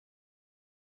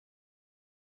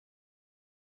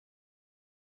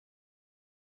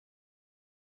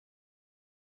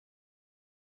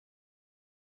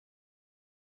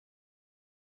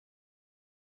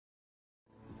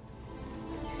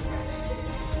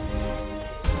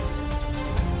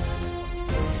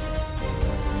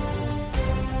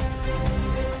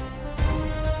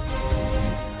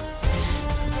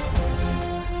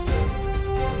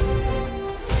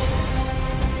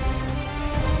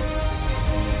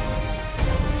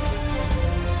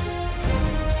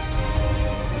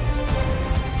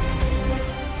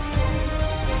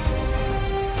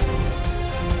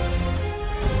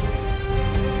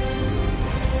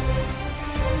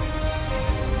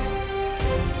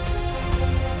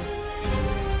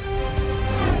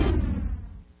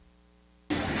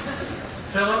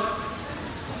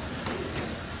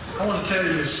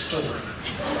story.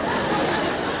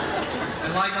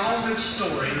 And like all good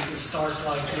stories, it starts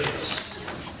like this.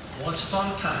 Once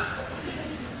upon a time,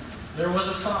 there was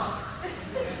a father.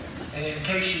 And in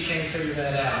case you can't figure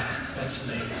that out, that's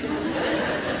me.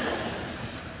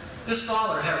 This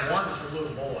father had a wonderful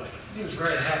little boy. He was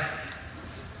very happy.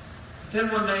 Then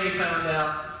one day he found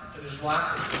out that his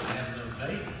wife was going to have no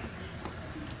baby.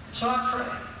 So I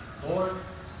prayed, Lord,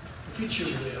 if it's your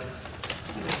will,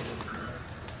 give me a little girl.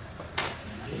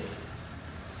 And he did.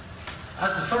 I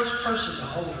was the first person to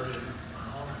hold her in my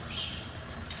arms.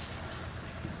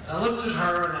 And I looked at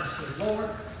her and I said, Lord,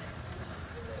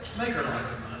 make her like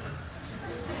her mother.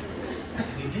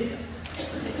 And he did.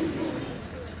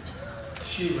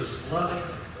 She was loving,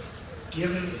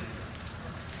 giving,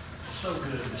 so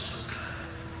good and so kind.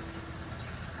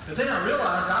 But then I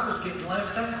realized I was getting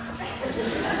left out.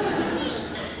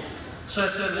 So I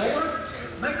said, Lord,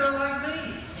 make her like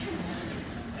me.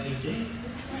 And he did.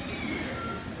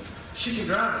 She can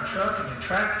drive a truck and a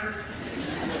tractor.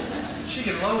 She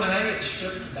can load hay and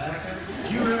strip tobacco.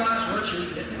 Do you realize what you're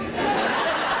getting at?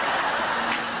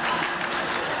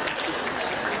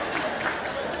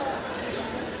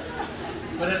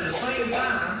 But at the same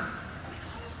time,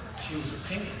 she was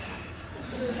opinionated,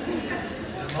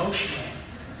 and emotional,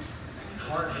 and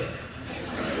hard-headed.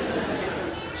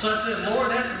 So I said,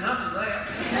 Lord, that's enough of that.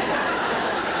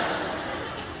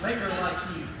 Make her like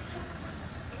you.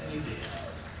 And he did.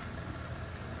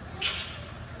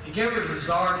 He gave her a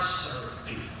desire to serve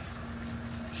people.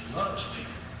 She loves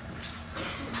people.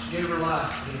 She gave her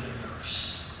life to being a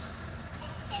nurse.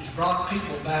 She's brought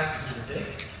people back from the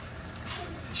dead.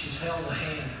 And she's held the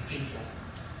hand of people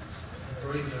and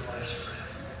breathed their last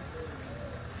breath.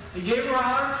 He gave her a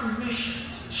heart for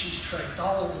missions, and she's trekked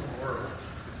all over the world.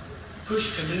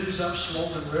 Pushed canoes up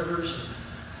swollen rivers and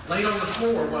laid on the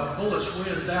floor while bullets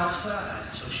whizzed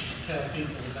outside so she could tell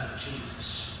people about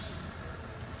Jesus.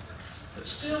 But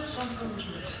still something was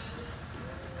missing.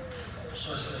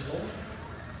 So I said, Lord,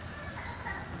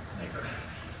 make her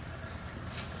happy.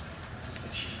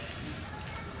 And she did.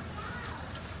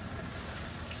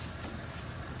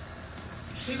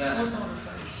 You see that look on her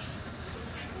face?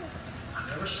 I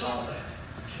never saw that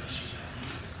until she met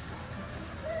you.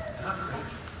 And I'm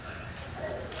grateful.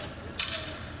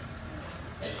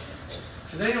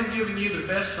 Today I'm giving you the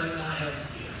best thing I have to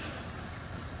give.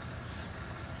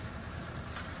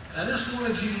 And I just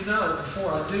wanted you to know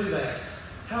before I do that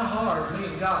how hard me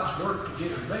and God's worked to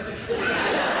get her ready for it.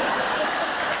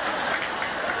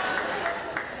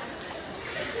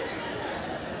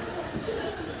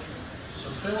 So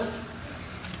Philip,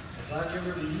 as I give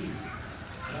her to you,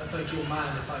 I don't think you'll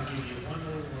mind if I give you one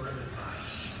little word of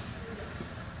advice.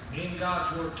 Me and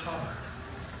God's worked hard.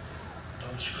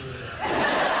 Don't screw it up.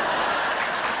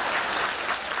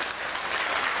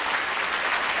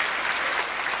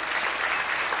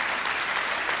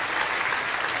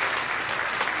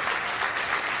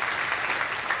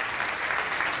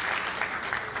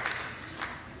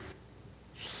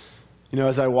 You know,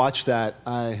 as I watched that,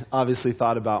 I obviously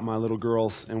thought about my little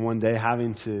girls and one day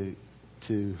having to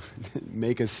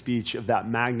make a speech of that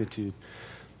magnitude.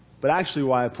 But actually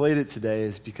why I played it today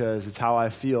is because it's how I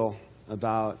feel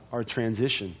about our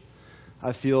transition.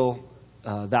 I feel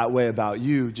that way about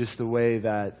you, just the way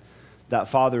that that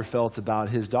father felt about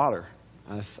his daughter.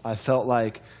 I felt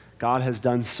like God has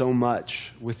done so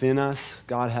much within us.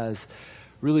 God has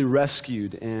really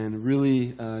rescued and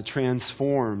really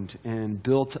transformed and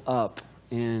built up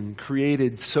and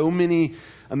created so many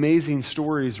amazing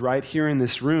stories right here in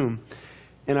this room.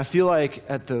 And I feel like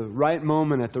at the right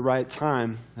moment, at the right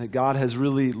time, that God has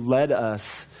really led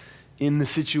us in the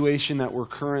situation that we're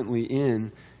currently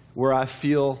in, where I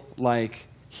feel like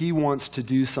He wants to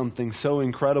do something so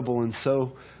incredible and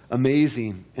so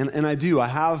amazing. And I do. I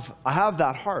have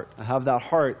that heart. I have that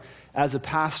heart as a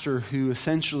pastor who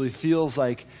essentially feels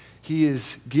like he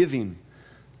is giving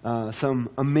some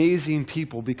amazing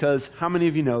people, because how many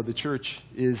of you know the church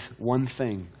is one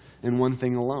thing and one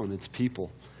thing alone? It's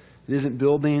people. It isn't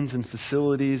buildings and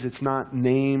facilities. It's not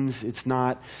names. It's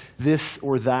not this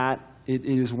or that. It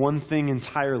is one thing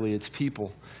entirely. It's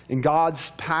people. And God's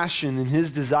passion and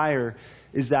His desire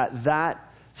is that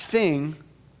that thing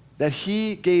that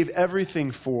He gave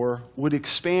everything for would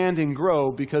expand and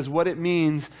grow, because what it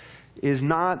means is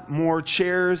not more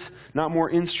chairs, not more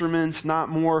instruments, not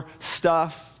more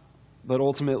stuff, but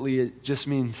ultimately it just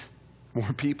means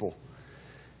more people.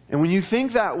 And when you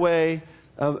think that way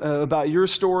about your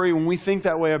story, when we think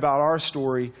that way about our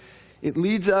story, it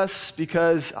leads us,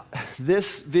 because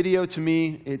this video to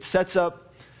me, it sets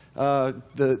up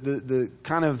the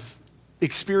kind of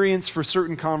experience for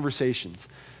certain conversations.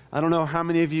 I don't know how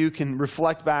many of you can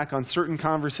reflect back on certain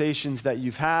conversations that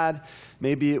you've had.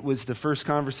 Maybe it was the first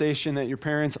conversation that your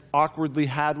parents awkwardly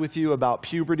had with you about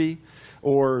puberty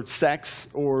or sex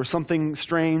or something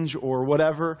strange or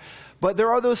whatever. But there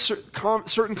are those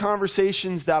certain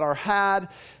conversations that are had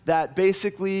that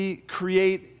basically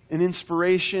create an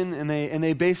inspiration, and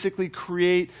they basically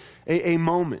create a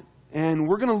moment. And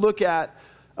we're going to look at,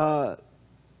 I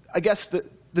guess,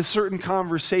 the certain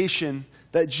conversation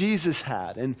that Jesus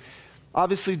had. And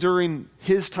obviously during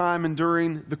his time and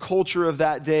during the culture of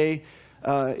that day,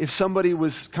 if somebody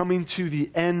was coming to the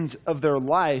end of their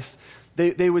life,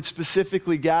 they would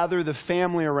specifically gather the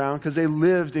family around, because they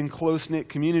lived in close-knit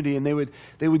community, and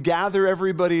they would gather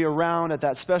everybody around at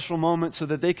that special moment so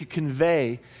that they could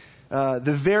convey the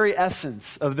very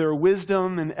essence of their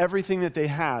wisdom and everything that they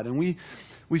had. And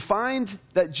we find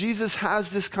that Jesus has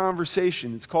this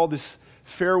conversation. It's called this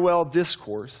farewell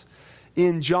discourse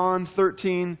in John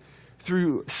 13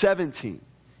 through 17.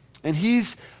 And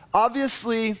he's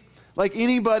obviously, like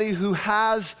anybody who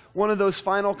has one of those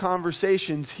final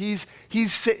conversations, he's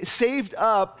saved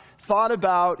up, thought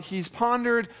about, he's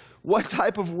pondered, what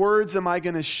type of words am I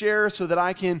going to share so that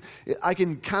I can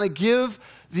kind of give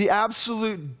the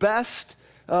absolute best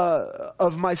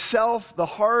of myself, the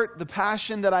heart, the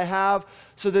passion that I have,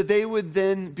 so that they would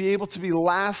then be able to be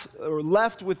left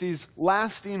with these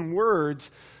lasting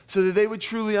words, so that they would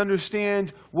truly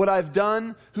understand what I've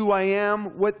done, who I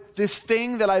am, what this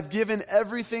thing that I've given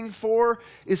everything for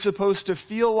is supposed to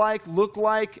feel like, look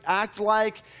like, act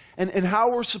like, and how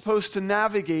we're supposed to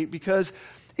navigate, because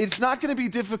it's not going to be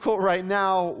difficult right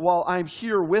now while I'm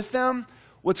here with them.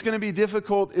 What's going to be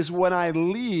difficult is when I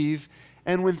leave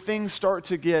and when things start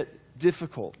to get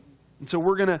difficult. And so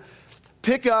we're going to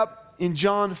pick up in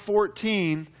John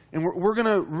 14, and we're going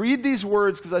to read these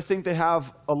words because I think they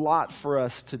have a lot for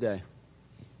us today.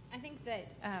 I think that,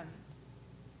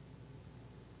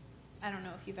 I don't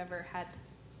know if you've ever had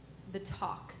the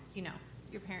talk, you know,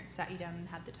 your parents sat you down and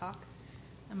had the talk.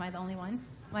 Am I the only one?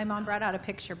 My mom brought out a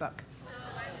picture book.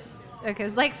 Okay, it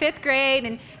was like 5th grade,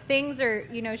 and things are,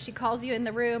 you know, she calls you in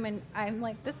the room, and I'm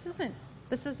like, this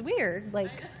is weird.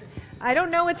 Like, I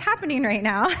don't know what's happening right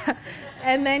now.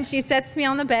 And then she sets me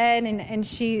on the bed, and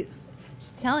she's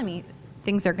telling me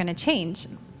things are going to change.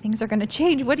 Things are going to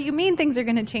change. What do you mean things are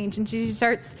going to change? And she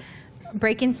starts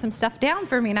breaking some stuff down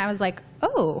for me, and I was like,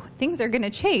 oh, things are going to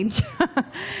change.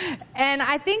 And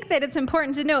I think that it's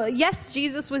important to know, yes,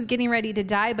 Jesus was getting ready to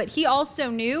die, but he also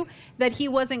knew that he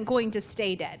wasn't going to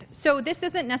stay dead. So this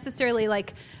isn't necessarily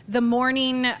like the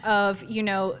morning of, you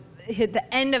know, the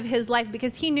end of his life,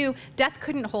 because he knew death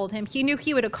couldn't hold him. He knew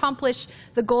he would accomplish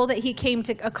the goal that he came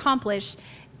to accomplish,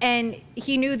 and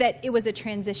he knew that it was a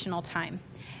transitional time.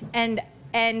 And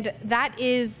that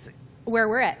is where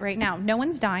we're at right now. No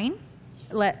one's dying.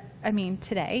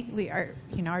 Today we are,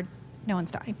 you know, no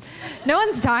one's dying. No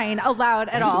one's dying aloud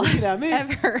at all,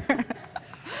 ever.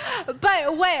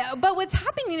 But what's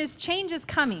happening is change is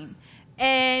coming.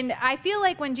 And I feel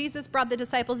like when Jesus brought the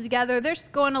disciples together, they're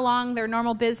just going along their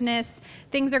normal business.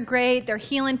 Things are great. They're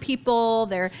healing people.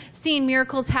 They're seeing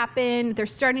miracles happen. They're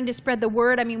starting to spread the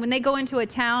word. I mean, when they go into a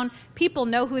town, people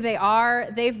know who they are.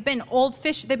 They've been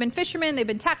they've been fishermen. They've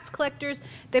been tax collectors.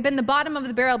 They've been the bottom of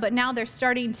the barrel, but now they're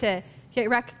starting to get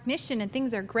recognition, and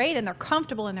things are great, and they're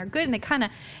comfortable, and they're good, and they kind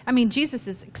of, I mean, Jesus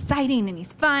is exciting, and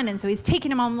he's fun, and so he's taking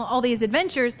them on all these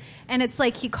adventures, and it's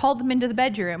like he called them into the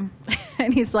bedroom,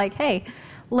 and he's like, hey,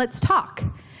 let's talk.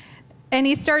 And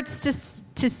he starts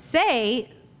to say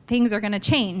things are going to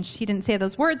change. He didn't say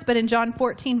those words, but in John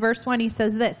 14, verse 1, he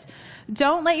says this: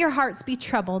 don't let your hearts be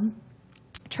troubled.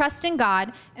 Trust in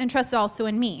God, and trust also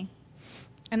in me.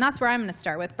 And that's where I'm going to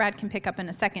start with. Brad can pick up in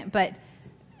a second, but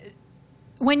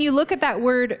when you look at that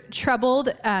word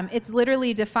troubled, it's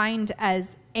literally defined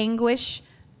as anguish,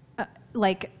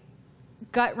 like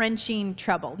gut-wrenching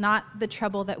trouble, not the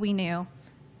trouble that we knew,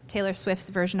 Taylor Swift's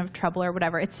version of trouble or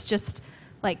whatever. It's just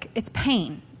like, it's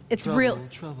pain. It's real.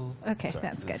 Trouble. Okay, Sorry,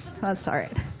 that's good. That's all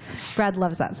right. Brad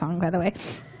loves that song, by the way.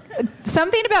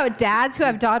 Something about dads who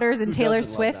have daughters and Taylor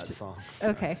Swift. That song?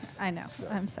 Okay, I know.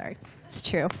 I'm sorry. It's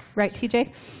true. Right,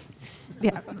 TJ?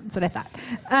 Yeah, that's what I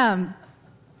thought.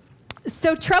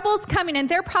 So trouble's coming, and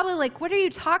they're probably like, what are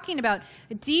you talking about?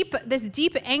 This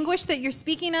deep anguish that you're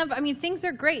speaking of? I mean, things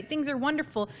are great. Things are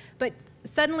wonderful. But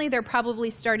suddenly they're probably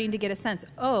starting to get a sense,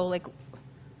 oh, like,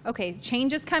 okay,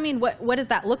 change is coming. What does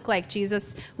that look like,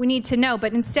 Jesus? We need to know.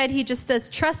 But instead, he just says,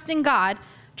 trust in God.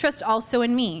 Trust also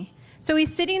in me. So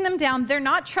he's sitting them down. They're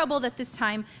not troubled at this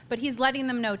time, but he's letting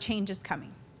them know change is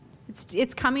coming.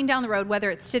 It's coming down the road, whether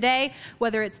it's today,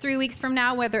 whether it's 3 weeks from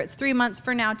now, whether it's 3 months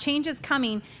from now. Change is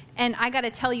coming, and I got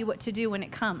to tell you what to do when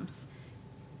it comes.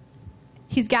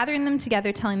 He's gathering them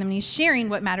together, telling them, and he's sharing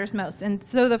what matters most. And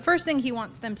so the first thing he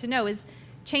wants them to know is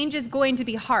change is going to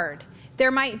be hard.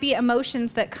 There might be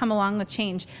emotions that come along with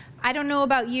change. I don't know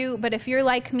about you, but if you're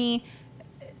like me,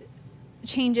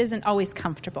 change isn't always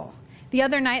comfortable. The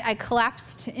other night, I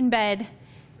collapsed in bed,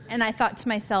 and I thought to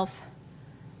myself,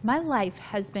 my life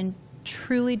has been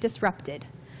truly disrupted.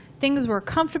 Things were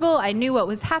comfortable. I knew what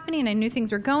was happening. I knew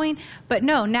things were going. But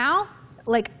no, now,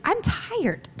 like, I'm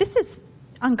tired. This is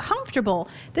uncomfortable.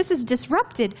 This is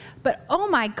disrupted. But oh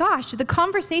my gosh, the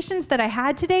conversations that I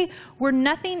had today were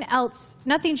nothing else,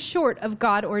 nothing short of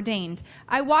God ordained.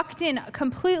 I walked in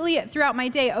completely throughout my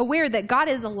day aware that God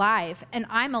is alive and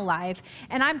I'm alive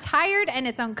and I'm tired and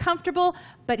it's uncomfortable,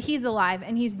 but he's alive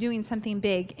and he's doing something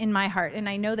big in my heart. And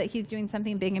I know that he's doing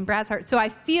something big in Brad's heart. So I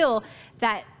feel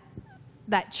that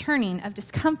churning of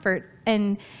discomfort,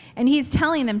 and he's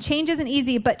telling them change isn't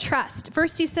easy, but trust.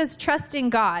 First he says trust in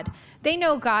God. They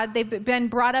know God. They've been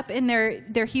brought up in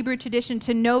their Hebrew tradition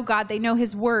to know God. They know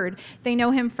his word. They know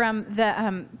him from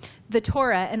the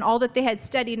Torah and all that they had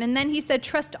studied. And then he said,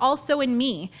 trust also in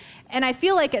me. And I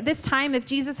feel like at this time, if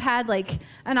Jesus had like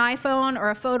an iPhone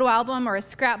or a photo album or a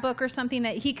scrapbook or something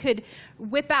that he could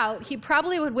whip out, he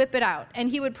probably would whip it out.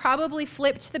 And he would probably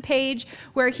flip to the page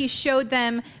where he showed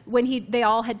them when they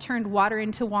all had turned water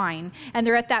into wine. And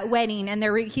they're at that wedding and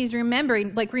he's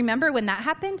remembering, like, remember when that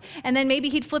happened? And then maybe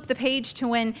he'd flip the page to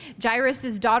when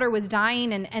Jairus' daughter was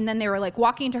dying and then they were like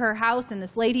walking to her house and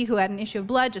this lady who had an issue of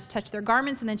blood just touched their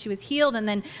garments and then she was healed. And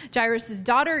then Jairus'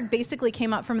 daughter basically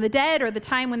came up from the dead, or the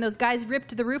time when those guys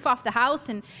ripped the roof off the house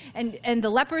and the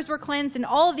lepers were cleansed, and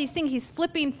all of these things he's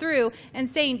flipping through and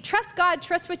saying, trust God,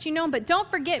 trust what you know, but don't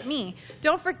forget me.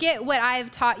 Don't forget what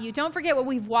I've taught you. Don't forget what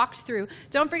we've walked through.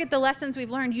 Don't forget the lessons we've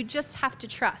learned. You just have to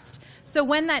trust. So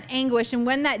when that anguish and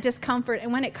when that discomfort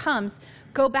and when it comes,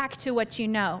 go back to what you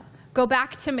know. Go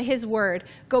back to his word.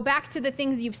 Go back to the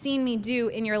things you've seen me do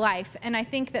in your life. And I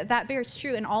think that bears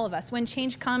true in all of us. When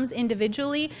change comes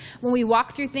individually, when we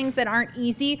walk through things that aren't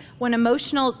easy, when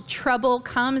emotional trouble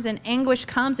comes and anguish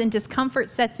comes and discomfort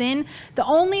sets in, the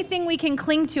only thing we can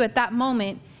cling to at that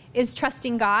moment is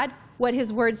trusting God, what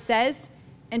his word says,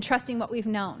 and trusting what we've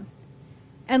known.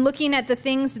 And looking at the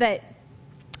things that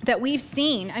we've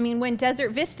seen. I mean, when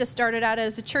Desert Vista started out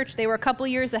as a church, they were a couple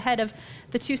years ahead of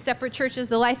the two separate churches,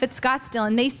 the Life at Scottsdale,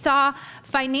 and they saw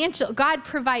God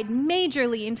provide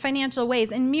majorly in financial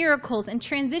ways and miracles and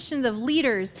transitions of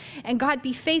leaders, and God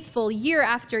be faithful year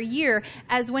after year,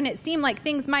 as when it seemed like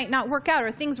things might not work out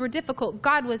or things were difficult,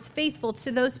 God was faithful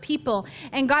to those people,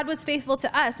 and God was faithful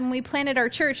to us when we planted our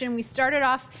church. And we started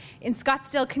off in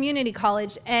Scottsdale Community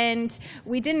College, and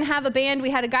we didn't have a band.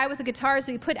 We had a guy with a guitar,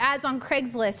 so we put ads on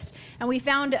Craigslist, and we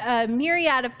found a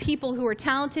myriad of people who were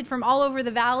talented from all over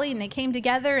the valley, and they came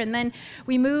together, and then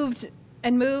we moved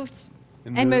and moved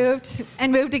and moved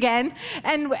and moved again.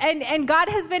 And God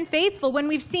has been faithful when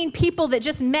we've seen people that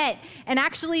just met and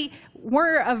actually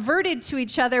were averted to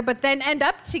each other, but then end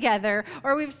up together.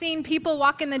 Or we've seen people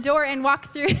walk in the door and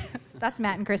walk through. That's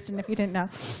Matt and Kristen, if you didn't know.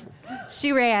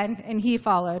 She ran, and he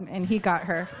followed, and he got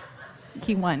her.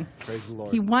 He won. Praise the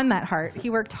Lord. He won that heart. He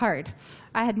worked hard.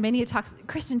 I had many talks.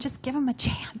 Kristen, just give him a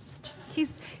chance.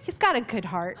 He's got a good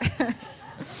heart.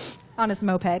 On his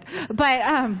moped.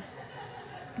 But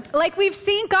like, we've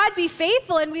seen God be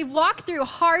faithful, and we've walked through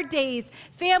hard days.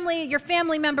 Your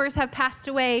family members have passed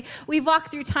away. We've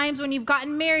walked through times when you've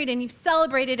gotten married and you've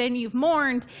celebrated and you've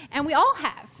mourned, and we all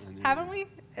have, haven't we?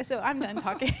 So I'm done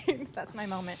talking. That's my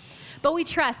moment. But we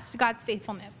trust God's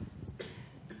faithfulness.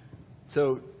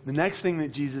 So the next thing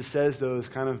that Jesus says, though, is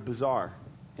kind of bizarre.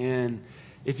 And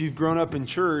if you've grown up in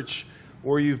church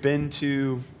or you've been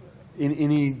to in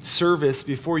any service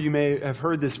before, you may have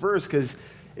heard this verse,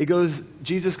 because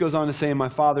Jesus goes on to say, in my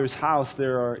Father's house,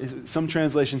 some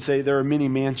translations say there are many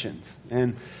mansions.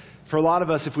 And for a lot of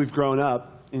us, if we've grown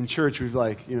up in church,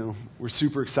 we're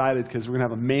super excited because we're going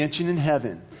to have a mansion in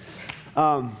heaven.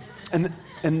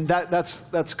 And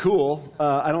that's cool.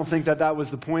 I don't think that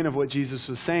was the point of what Jesus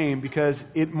was saying, because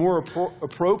it more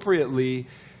appropriately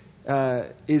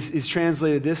is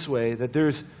translated this way, that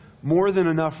there's more than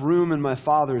enough room in my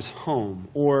Father's home,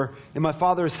 or in my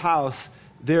Father's house,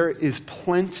 there is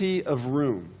plenty of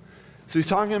room. So he's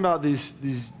talking about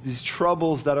these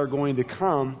troubles that are going to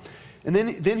come. And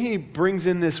then he brings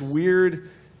in this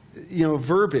weird,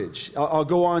 verbiage. I'll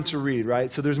go on to read,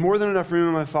 right? So there's more than enough room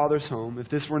in my Father's home. If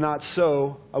this were not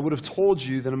so, I would have told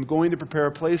you that I'm going to prepare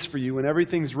a place for you. When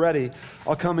everything's ready,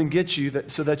 I'll come and get you,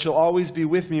 so that you'll always be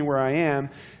with me where I am,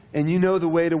 and you know the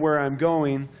way to where I'm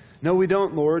going." "No, we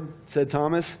don't, Lord," said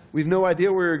Thomas. "We've no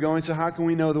idea where you're going, so how can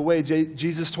we know the way?"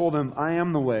 Jesus told him, "I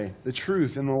am the way, the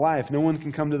truth, and the life. No one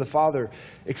can come to the Father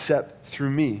except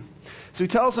through me." So he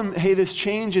tells him, hey, this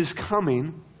change is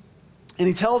coming, and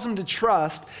he tells him to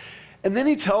trust, and then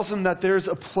he tells him that there's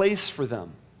a place for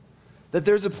them, that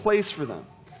there's a place for them.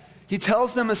 He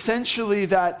tells them essentially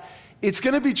that it's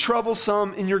going to be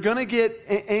troublesome, and you're going to get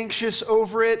anxious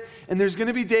over it, and there's going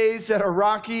to be days that are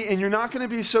rocky, and you're not going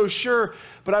to be so sure.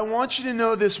 But I want you to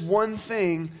know this one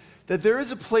thing, that there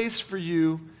is a place for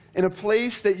you and a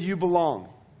place that you belong.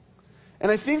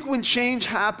 And I think when change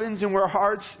happens and where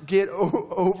hearts get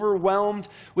overwhelmed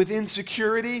with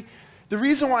insecurity, the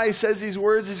reason why he says these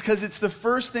words is because it's the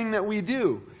first thing that we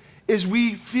do, is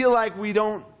we feel like we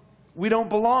don't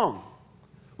belong.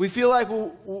 We feel like,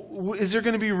 well, is there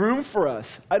going to be room for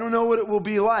us? I don't know what it will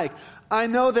be like. I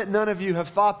know that none of you have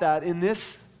thought that in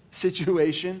this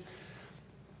situation.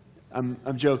 I'm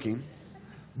joking.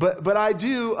 But I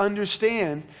do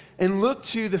understand and look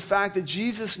to the fact that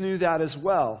Jesus knew that as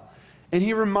well. And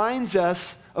he reminds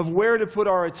us of where to put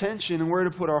our attention and where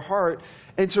to put our heart,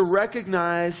 and to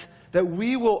recognize that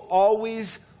we will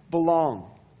always belong,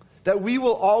 that we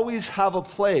will always have a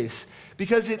place.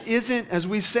 Because it isn't, as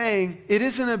we sang, it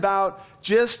isn't about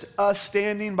just us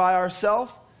standing by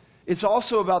ourselves. It's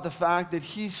also about the fact that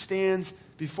he stands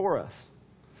before us.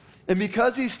 And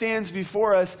because he stands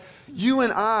before us, you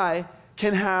and I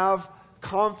can have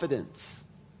confidence.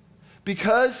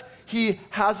 Because he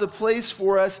has a place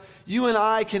for us, you and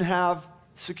I can have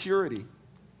security.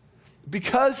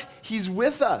 Because he's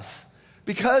with us.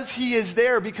 Because he is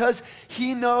there. Because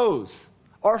he knows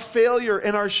our failure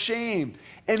and our shame.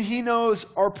 And he knows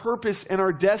our purpose and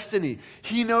our destiny.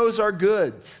 He knows our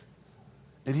goods.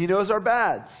 And he knows our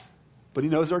bads. But he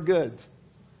knows our goods.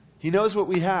 He knows what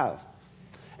we have.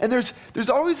 And there's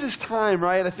always this time,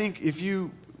 right? I think if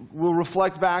you will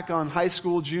reflect back on high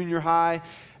school, junior high,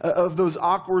 of those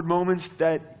awkward moments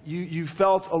that you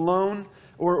felt alone,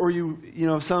 or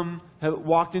some have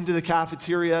walked into the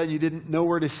cafeteria and you didn't know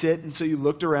where to sit, and so you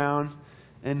looked around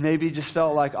and maybe just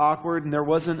felt like awkward and there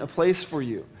wasn't a place for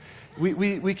you.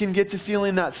 We can get to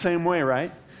feeling that same way,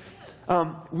 right?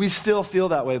 We still feel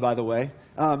that way, by the way.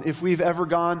 If we've ever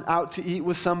gone out to eat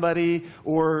with somebody,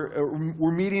 or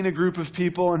we're meeting a group of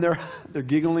people and they're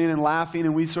giggling and laughing,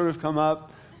 and we sort of come up,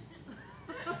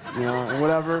 and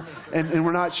whatever, and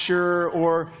we're not sure,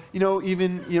 or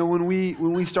even when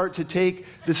we start to take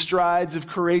the strides of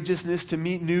courageousness to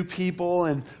meet new people,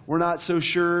 and we're not so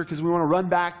sure because we want to run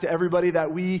back to everybody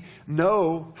that we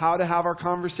know how to have our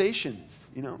conversations,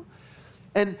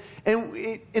 And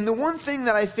the one thing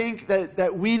that I think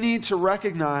that we need to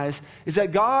recognize is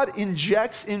that God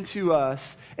injects into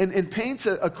us and paints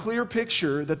a clear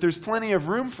picture that there's plenty of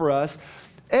room for us.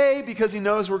 A, because he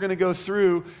knows we're going to go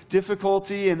through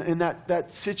difficulty and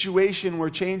that situation where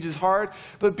change is hard.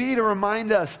 But B, to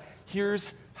remind us,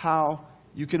 here's how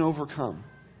you can overcome.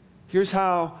 Here's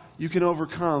how you can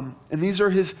overcome. And these are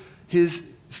his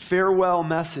farewell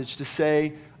message to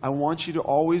say, I want you to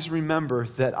always remember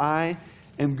that I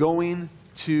am going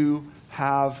to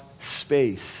have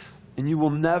space. And you will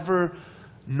never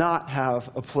not have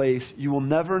a place. You will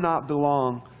never not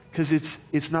belong, because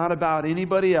it's not about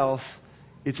anybody else.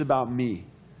 It's about me.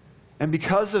 And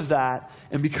because of that,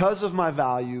 and because of my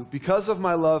value, because of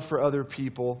my love for other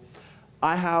people,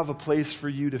 I have a place for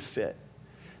you to fit.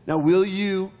 Now, will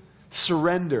you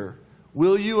surrender?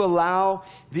 Will you allow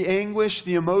the anguish,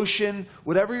 the emotion,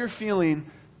 whatever you're feeling,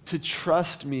 to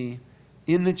trust me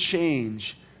in the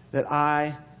change that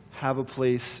I have a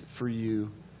place for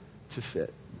you to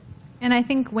fit? And I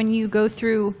think when you go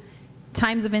through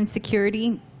times of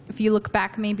insecurity, if you look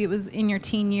back, maybe it was in your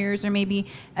teen years, or maybe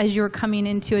as you're coming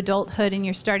into adulthood and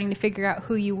you're starting to figure out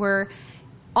who you were,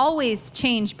 always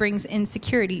change brings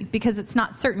insecurity, because it's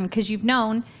not certain, because you've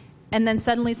known, and then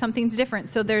suddenly something's different.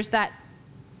 So there's that.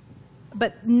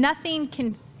 But nothing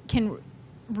can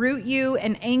root you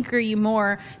and anchor you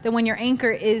more than when your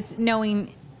anchor is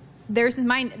knowing there's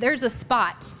a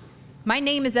spot. My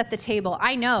name is at the table.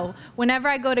 I know whenever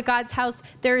I go to God's house,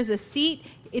 there is a seat.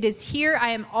 It is here. I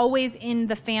am always in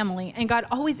the family. And God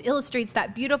always illustrates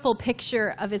that beautiful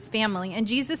picture of his family. And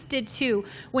Jesus did too.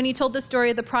 When he told the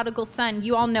story of the prodigal son,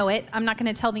 you all know it. I'm not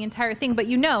going to tell the entire thing, but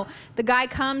the guy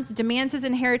comes, demands his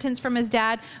inheritance from his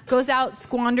dad, goes out,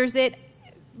 squanders it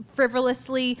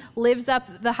frivolously, lives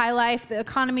up the high life, the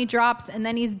economy drops, and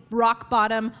then he's rock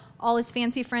bottom, All his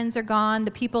fancy friends are gone.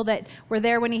 The people that were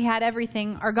there when he had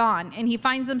everything are gone. And he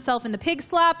finds himself in the pig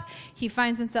slop. He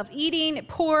finds himself eating,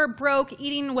 poor, broke,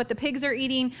 eating what the pigs are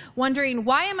eating, wondering,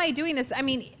 why am I doing this? I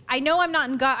mean, I know I'm not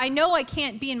in God. I know I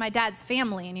can't be in my dad's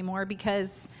family anymore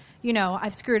because, you know,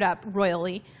 I've screwed up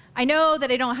royally. I know that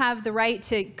I don't have the right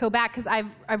to go back because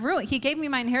I've ruined. He gave me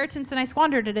my inheritance and I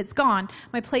squandered it. It's gone.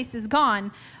 My place is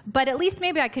gone. But at least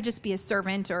maybe I could just be a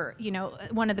servant or, you know,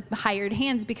 one of the hired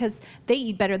hands because they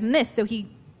eat better than this. So he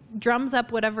drums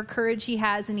up whatever courage he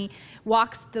has and he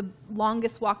walks the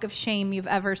longest walk of shame you've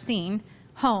ever seen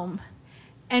home.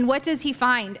 And what does he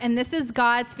find? And this is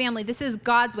God's family. This is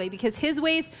God's way because his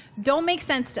ways don't make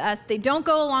sense to us. They don't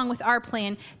go along with our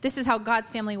plan. This is how God's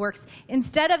family works.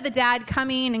 Instead of the dad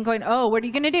coming and going, oh, what are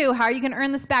you going to do? How are you going to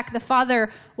earn this back? The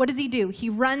father, what does he do? He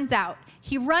runs out.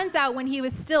 He runs out when he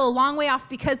was still a long way off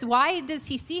because why does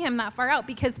he see him that far out?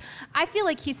 Because I feel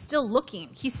like he's still looking.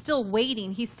 He's still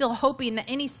waiting. He's still hoping that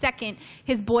any second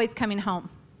his boy's coming home.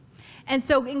 And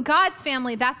so in God's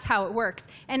family, that's how it works.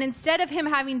 And instead of him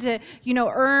having to, you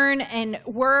know, earn and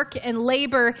work and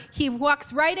labor, he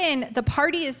walks right in. The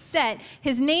party is set.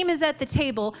 His name is at the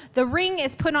table. The ring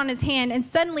is put on his hand. And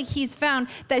suddenly he's found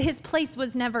that his place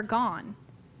was never gone.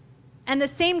 And the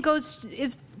same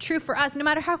is true for us. No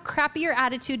matter how crappy your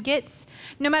attitude gets,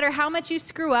 no matter how much you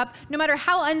screw up, no matter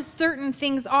how uncertain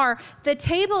things are, the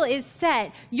table is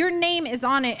set. Your name is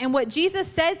on it. And what Jesus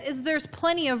says is there's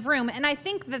plenty of room. And I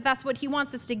think that that's what he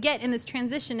wants us to get in this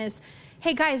transition is,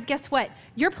 hey guys, guess what?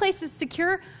 Your place is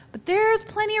secure, but there's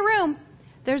plenty of room.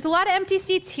 There's a lot of empty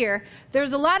seats here.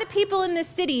 There's a lot of people in this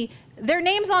city. Their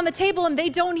name's on the table and they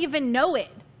don't even know it.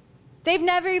 They've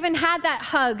never even had that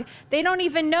hug. They don't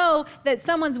even know that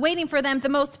someone's waiting for them, the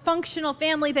most functional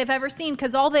family they've ever seen,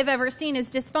 because all they've ever seen is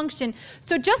dysfunction.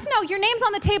 So just know your name's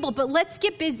on the table, but let's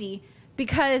get busy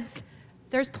because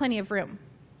there's plenty of room.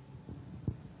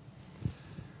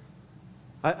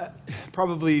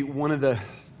 Probably one of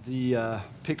the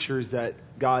pictures that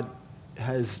God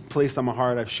has placed on my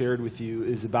heart I've shared with you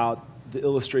is about the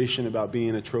illustration about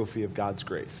being a trophy of God's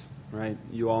grace, right?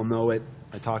 You all know it.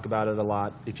 I talk about it a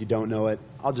lot. If you don't know it,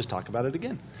 I'll just talk about it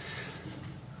again.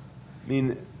 I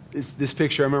mean, this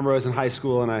picture, I remember I was in high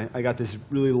school and I got this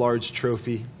really large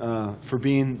trophy for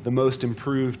being the most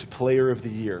improved player of the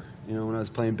year, you know, when I was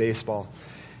playing baseball.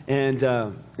 And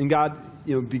God,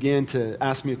 you know, began to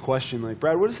ask me a question like,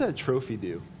 Brad, what does that trophy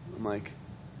do? I'm like,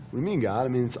 what do you mean, God? I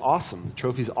mean, it's awesome. The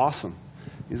trophy's awesome.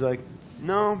 He's like,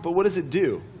 no, but what does it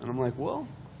do? And I'm like, well,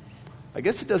 I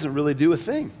guess it doesn't really do a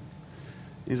thing.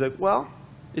 He's like, well,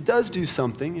 it does do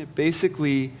something.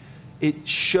 It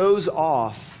shows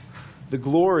off the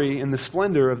glory and the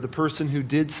splendor of the person who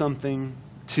did something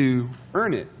to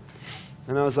earn it.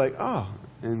 And I was like, oh.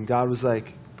 And God was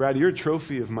like, Brad, you're a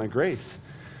trophy of my grace.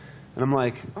 And I'm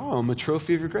like, oh, I'm a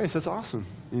trophy of your grace. That's awesome.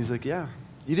 And he's like, yeah,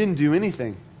 you didn't do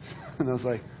anything. And I was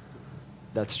like,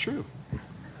 that's true. And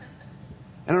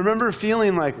I remember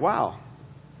feeling like, wow,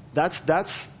 that's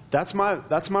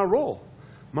my role.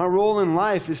 My role in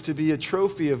life is to be a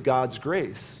trophy of God's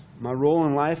grace. My role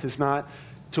in life is not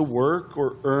to work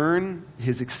or earn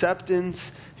his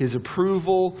acceptance, his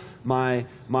approval. My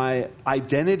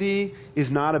identity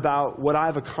is not about what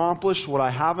I've accomplished, what I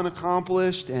haven't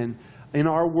accomplished. And in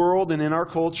our world and in our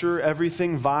culture,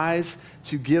 everything vies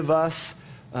to give us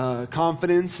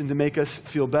confidence and to make us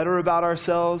feel better about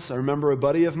ourselves. I remember a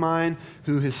buddy of mine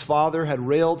who his father had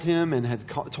railed him and had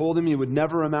told him he would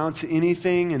never amount to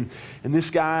anything. And this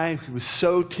guy was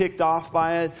so ticked off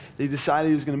by it that he decided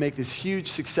he was going to make this huge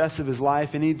success of his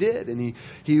life. And he did. And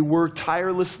he worked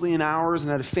tirelessly in hours and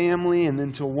had a family. And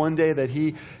until one day that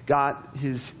he got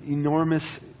his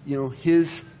enormous, you know,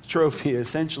 his trophy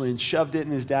essentially and shoved it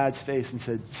in his dad's face and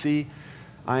said, see,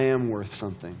 I am worth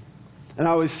something. And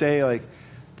I always say, like,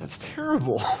 that's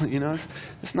terrible, you know,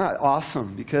 it's not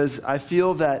awesome because I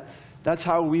feel that that's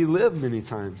how we live many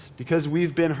times because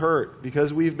we've been hurt,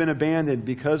 because we've been abandoned,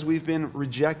 because we've been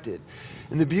rejected.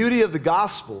 And the beauty of the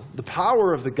gospel, the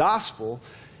power of the gospel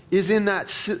is in that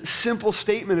simple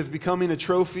statement of becoming a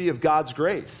trophy of God's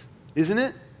grace, isn't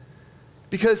it?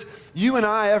 Because you and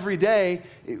I every day,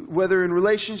 whether in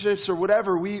relationships or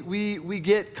whatever, we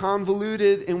get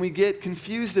convoluted and we get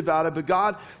confused about it, but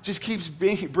God just keeps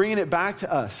bringing it back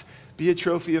to us. Be a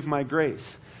trophy of my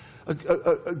grace.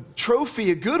 A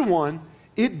trophy, a good one,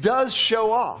 it does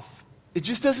show off. It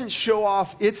just doesn't show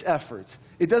off its efforts.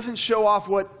 It doesn't show off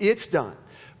what it's done,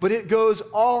 but it goes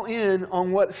all in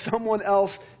on what someone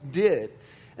else did.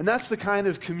 And that's the kind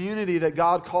of community that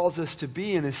God calls us to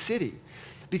be in His city.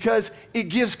 because it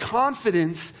gives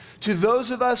confidence to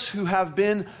those of us who have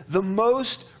been the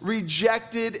most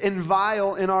rejected and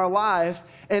vile in our life.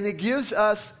 And it gives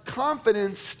us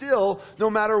confidence still, no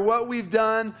matter what we've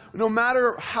done, no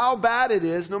matter how bad it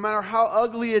is, no matter how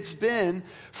ugly it's been,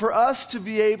 for us to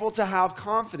be able to have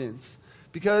confidence.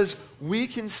 Because we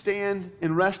can stand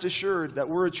and rest assured that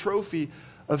we're a trophy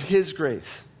of His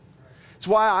grace. It's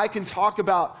why I can talk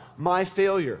about my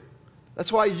failure.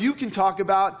 That's why you can talk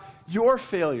about your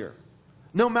failure,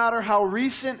 no matter how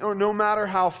recent or no matter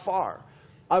how far.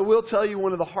 I will tell you,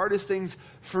 one of the hardest things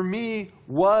for me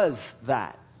was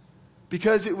that.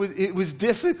 Because it was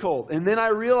difficult. And then I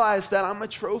realized that I'm a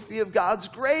trophy of God's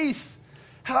grace.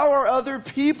 How are other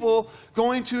people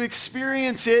going to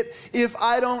experience it if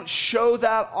I don't show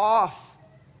that off?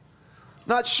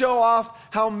 Not show off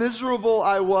how miserable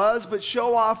I was, but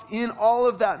show off in all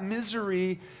of that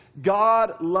misery,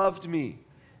 God loved me.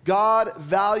 God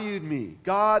valued me.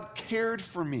 God cared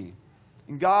for me.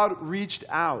 And God reached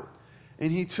out.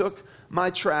 And He took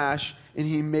my trash and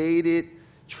He made it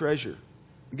treasure.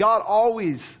 God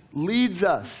always leads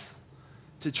us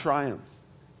to triumph.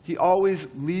 He always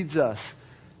leads us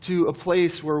to a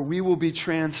place where we will be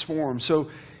transformed. So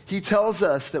He tells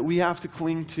us that we have to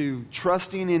cling to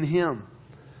trusting in Him,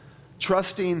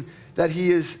 trusting that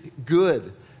He is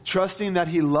good, trusting that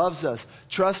He loves us,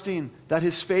 trusting that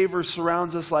His favor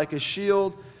surrounds us like a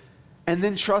shield, and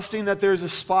then trusting that there's a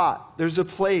spot, there's a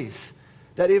place,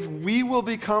 that if we will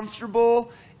be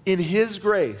comfortable in His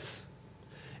grace,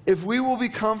 if we will be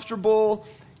comfortable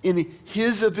in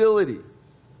His ability,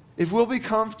 if we'll be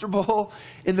comfortable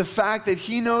in the fact that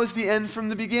He knows the end from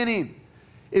the beginning,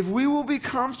 if we will be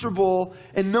comfortable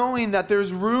in knowing that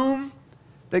there's room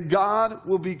that God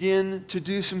will begin to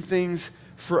do some things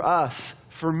for us,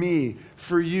 for me,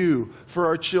 for you, for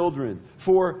our children,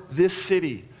 for this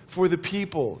city, for the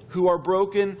people who are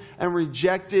broken and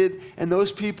rejected, and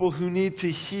those people who need to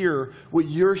hear what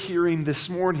you're hearing this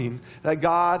morning, that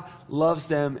God loves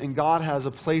them and God has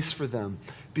a place for them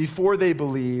before they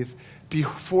believe,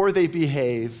 before they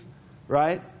behave,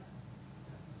 right?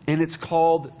 And it's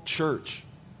called church.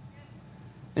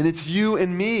 And it's you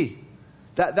and me.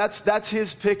 That's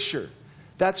His picture.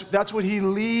 That's what He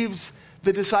leaves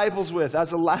the disciples with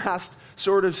as a last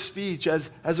sort of speech,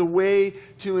 as a way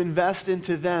to invest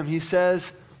into them. He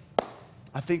says,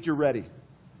 I think you're ready.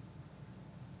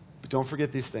 But don't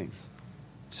forget these things.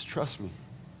 Just trust me.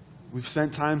 We've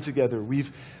spent time together.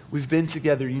 We've been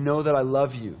together. You know that I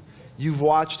love you. You've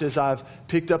watched as I've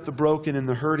picked up the broken and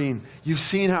the hurting. You've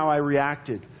seen how I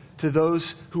reacted to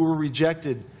those who were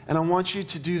rejected. And I want you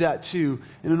to do that too.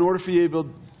 And in order for you to be able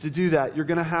to do that, you're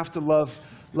going to have to love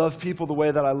people the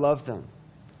way that I love them.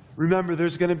 Remember,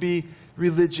 there's going to be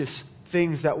religious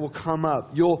things that will come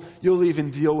up. You'll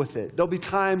even deal with it. There'll be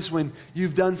times when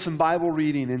you've done some Bible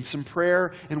reading and some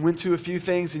prayer and went to a few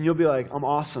things and you'll be like, I'm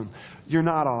awesome. You're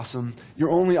not awesome.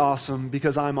 You're only awesome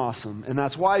because I'm awesome. And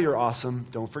that's why you're awesome.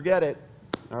 Don't forget it.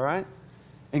 All right?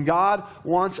 And God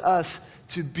wants us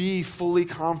to be fully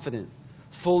confident,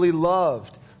 fully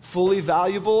loved, fully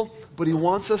valuable, but He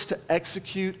wants us to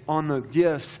execute on the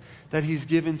gifts that He's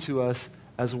given to us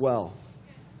as well.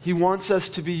 He wants us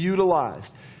to be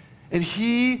utilized. And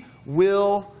He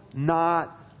will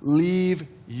not leave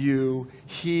you.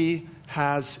 He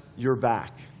has your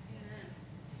back.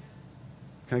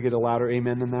 Can I get a louder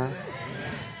amen than that?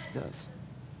 Amen. He does.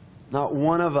 Not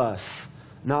one of us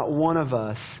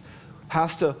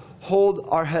has to hold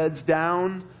our heads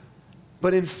down.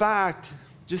 But in fact,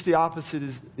 just the opposite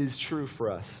is true for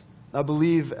us. I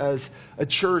believe as a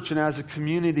church and as a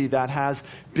community that has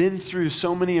been through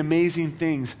so many amazing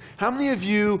things, how many of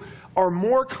you are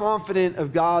more confident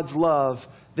of God's love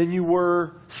than you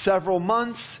were several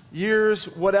months, years,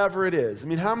 whatever it is? I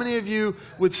mean, how many of you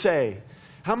would say,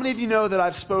 how many of you know that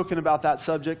I've spoken about that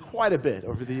subject quite a bit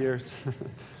over the years?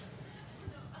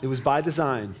 It was by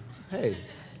design. Hey.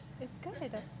 It's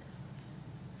good.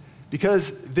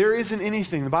 Because there isn't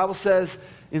anything. The Bible says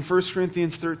in 1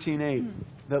 Corinthians 13:8,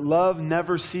 that love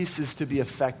never ceases to be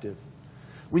effective.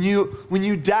 When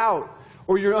you doubt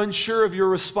or you're unsure of your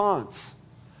response,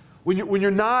 when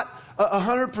you're not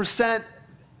 100%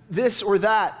 this or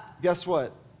that, guess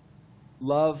what?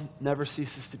 Love never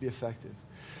ceases to be effective.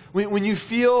 When you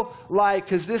feel like,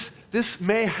 because this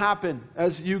may happen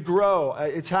as you grow,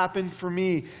 it's happened for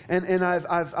me, and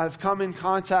I've come in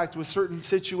contact with certain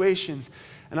situations,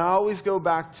 and I always go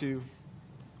back to,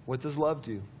 what does love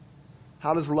do?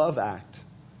 How does love act?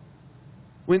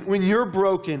 When you're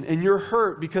broken and you're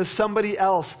hurt because somebody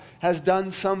else has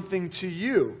done something to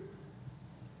you,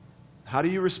 how do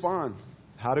you respond?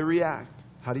 How do you react?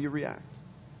 How do you react?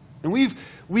 And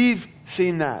we've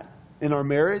seen that in our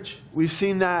marriage. We've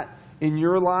seen that in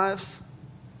your lives.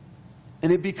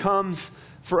 And it becomes,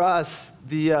 for us,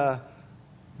 the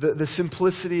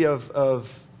simplicity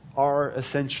of our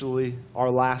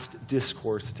last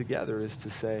discourse together is to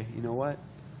say, you know what?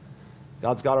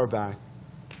 God's got our back.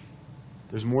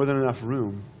 There's more than enough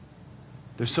room.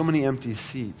 There's so many empty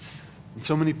seats and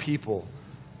so many people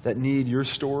that need your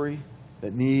story,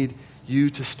 that need you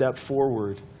to step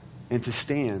forward and to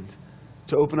stand,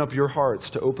 to open up your hearts,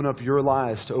 to open up your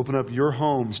lives, to open up your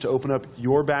homes, to open up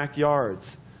your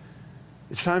backyards.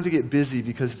 It's time to get busy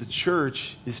because the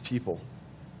church is people.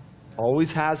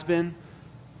 Always has been,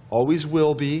 always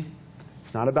will be.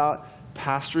 It's not about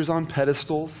pastors on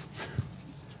pedestals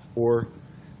or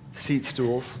seat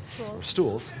stools. Or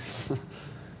stools.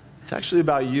 It's actually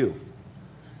about you.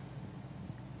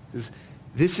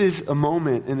 This is a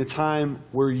moment and a time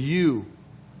where you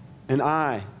and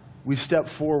I, we step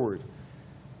forward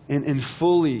and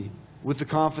fully, with the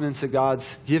confidence that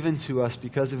God's given to us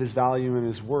because of his value and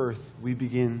his worth, we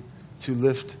begin to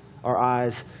lift our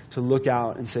eyes to look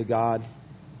out and say, God,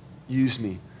 use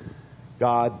me.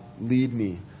 God, lead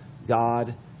me.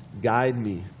 God, guide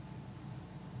me.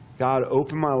 God,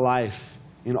 open my life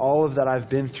in all of that I've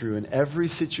been through, in every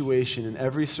situation, in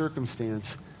every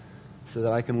circumstance, so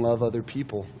that I can love other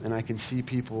people and I can see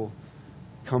people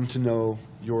come to know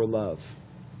your love.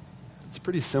 It's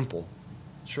pretty simple.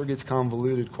 It sure gets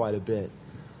convoluted quite a bit.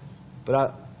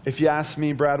 But if you ask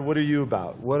me, Brad, what are you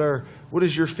about? What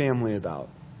is your family about?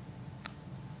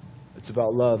 It's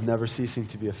about love never ceasing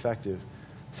to be effective,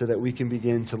 so that we can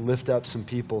begin to lift up some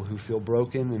people who feel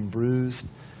broken and bruised,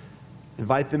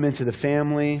 invite them into the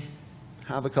family,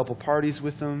 have a couple parties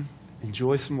with them,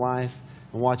 enjoy some life,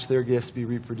 and watch their gifts be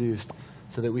reproduced,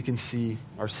 so that we can see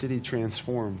our city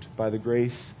transformed by the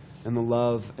grace and the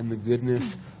love and the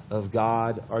goodness of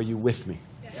God. Are you with me?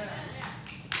 Yes.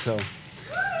 So, do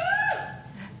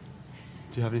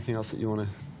you have anything else that you want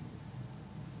to?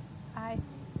 I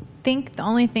think the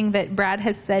only thing that Brad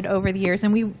has said over the years,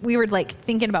 and we were like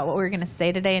thinking about what we were going to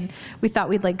say today, and we thought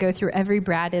we'd like go through every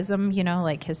Bradism, you know,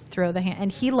 like his throw the hand,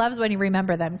 and he loves when you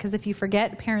remember them, because if you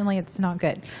forget, apparently it's not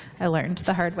good. I learned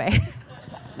the hard way.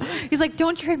 He's like,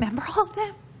 don't you remember all of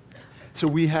them? So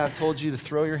we have told you to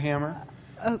throw your hammer.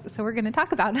 Oh, so we're going to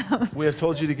talk about them. We have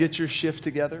told you to get your shift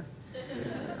together.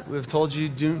 We have told you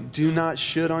do not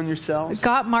should on yourselves.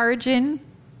 Got margin,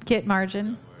 get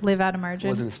margin, live out of margin.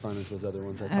 It wasn't as fun as those other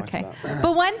ones I talked about.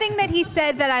 But one thing that he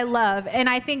said that I love, and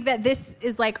I think that this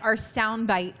is like our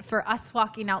soundbite for us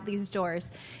walking out these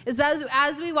doors, is that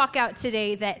as we walk out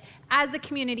today, that as a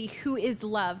community who is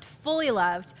loved,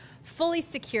 fully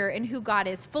secure in who God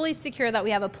is, fully secure that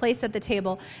we have a place at the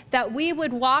table, that we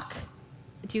would walk.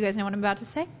 Do you guys know what I'm about to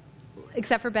say?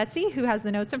 Except for Betsy, who has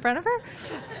the notes in front of her.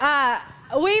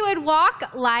 We would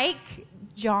walk like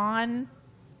John.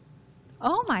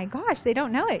 Oh my gosh, they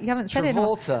don't know it. You haven't said it.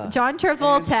 John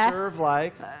Travolta. And serve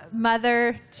like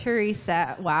Mother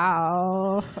Teresa.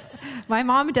 Wow. My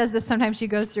mom does this sometimes. She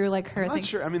goes through like her I'm thing. not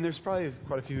sure. I mean, there's probably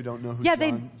quite a few who don't know who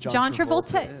John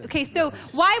Travolta is. Okay, so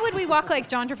why would we walk like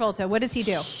John Travolta? What does he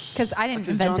do? Because I didn't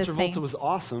invent this thing. John Travolta was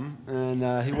awesome,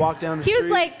 and he walked down the street. He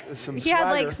was like, with some he swagger.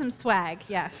 had like some swag,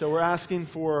 yeah. So we're asking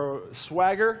for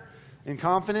swagger and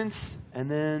confidence, and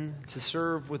then to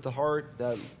serve with the heart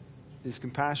that is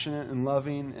compassionate and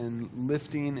loving and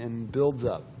lifting and builds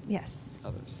up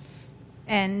others.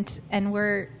 And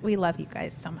we love you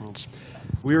guys so much.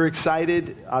 We are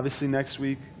excited. Obviously, next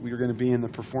week we are going to be in the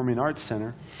Performing Arts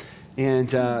Center,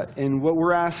 and what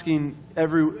we're asking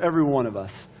every one of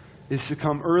us is to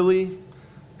come early,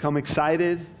 come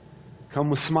excited,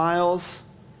 come with smiles,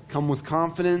 come with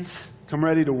confidence, come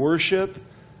ready to worship,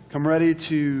 come ready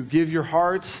to give your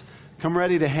hearts, come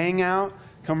ready to hang out.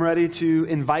 Come ready to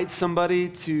invite somebody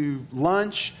to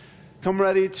lunch. Come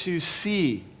ready to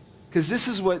see. Because this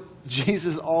is what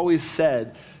Jesus always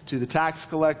said to the tax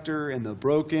collector and the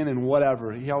broken and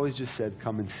whatever. He always just said,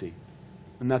 come and see.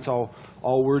 And that's all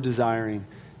we're desiring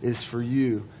is for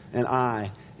you and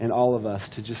I and all of us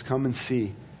to just come and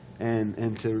see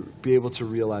and to be able to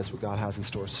realize what God has in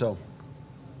store. So,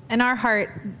 in our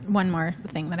heart, one more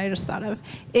thing that I just thought of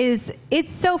is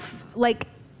it's so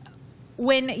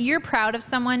when you're proud of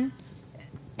someone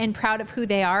and proud of who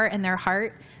they are and their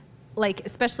heart, like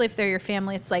especially if they're your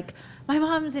family, it's like, my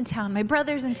mom's in town, my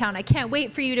brother's in town, I can't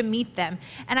wait for you to meet them.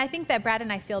 And I think that Brad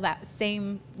and I feel that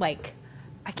same, like,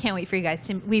 I can't wait for you guys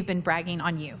to, we've been bragging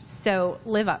on you. So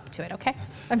live up to it, okay?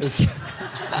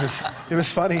 It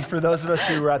was funny for those of us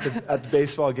who were at the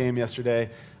baseball game yesterday.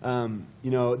 You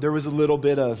know, there was a little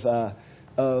bit of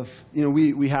of,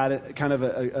 we had kind of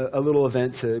a little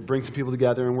event to bring some people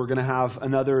together, and we're going to have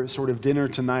another sort of dinner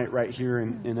tonight right here,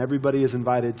 and everybody is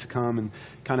invited to come and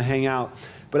kind of hang out.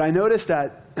 But I noticed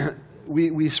that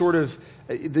we sort of,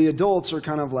 the adults are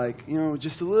kind of like,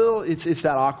 just a little, it's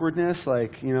that awkwardness,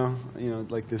 like,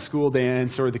 like the school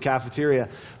dance or the cafeteria.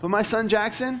 But my son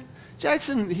Jackson,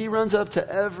 he runs up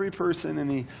to every person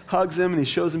and he hugs them and he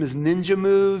shows them his ninja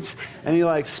moves and he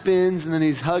like spins and then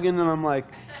he's hugging, and I'm like,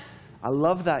 I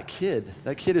love that kid.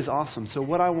 That kid is awesome. So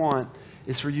what I want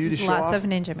is for you to show off lots of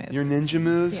ninja moves. Your ninja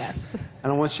moves. Yes.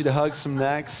 And I want you to hug some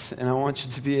necks, and I want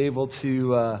you to be able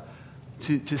to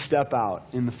step out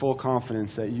in the full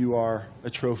confidence that you are a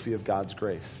trophy of God's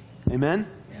grace. Amen?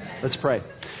 Yes. Let's pray.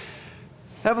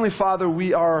 Heavenly Father,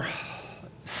 we are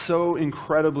so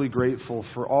incredibly grateful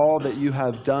for all that you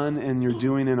have done and you're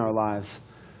doing in our lives.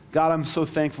 God, I'm so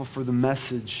thankful for the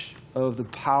message of the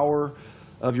power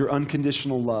of your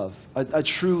unconditional love. I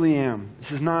truly am.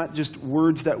 This is not just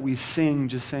words that we sing,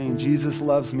 just saying, Jesus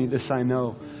loves me, this I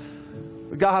know.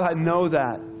 But God, I know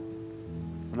that.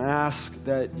 And I ask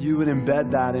that you would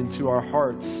embed that into our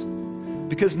hearts.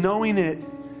 Because knowing it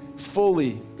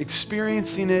fully,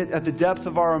 experiencing it at the depth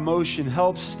of our emotion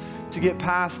helps to get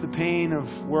past the pain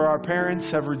of where our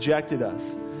parents have rejected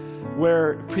us,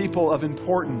 where people of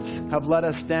importance have let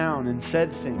us down and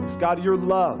said things. God, your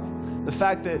love, the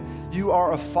fact that you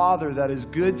are a Father that is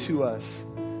good to us,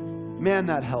 man,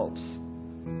 that helps.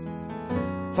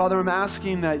 Father, I'm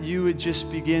asking that you would just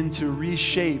begin to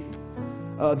reshape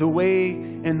the way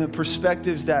and the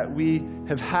perspectives that we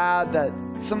have had that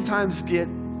sometimes get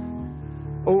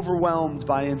overwhelmed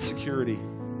by insecurity.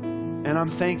 And I'm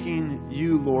thanking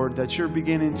you, Lord, that you're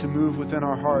beginning to move within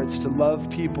our hearts to love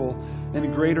people in a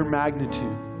greater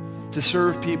magnitude, to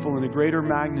serve people in a greater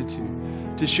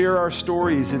magnitude, to share our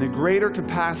stories in a greater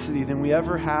capacity than we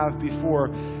ever have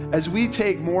before, as we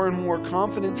take more and more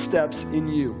confident steps in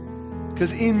you.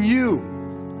 Because in you,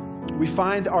 we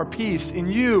find our peace. In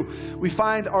you, we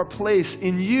find our place.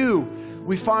 In you,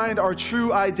 we find our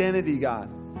true identity, God.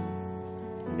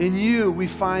 In you, we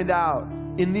find out,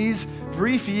 in these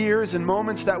brief years and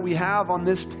moments that we have on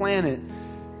this planet,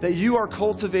 that you are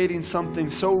cultivating something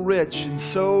so rich and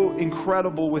so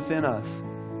incredible within us.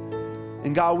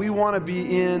 And God, we want to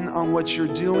be in on what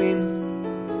you're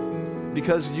doing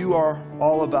because you are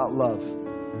all about love.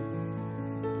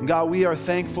 And God, we are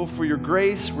thankful for your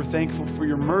grace. We're thankful for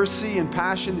your mercy and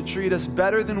passion to treat us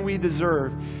better than we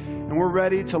deserve. And we're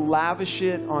ready to lavish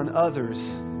it on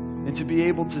others and to be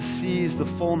able to seize the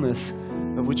fullness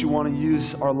of what you want to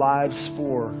use our lives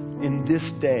for in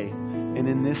this day and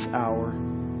in this hour.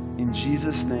 In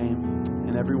Jesus' name.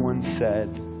 And everyone said,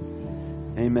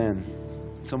 amen.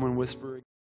 Someone whisper.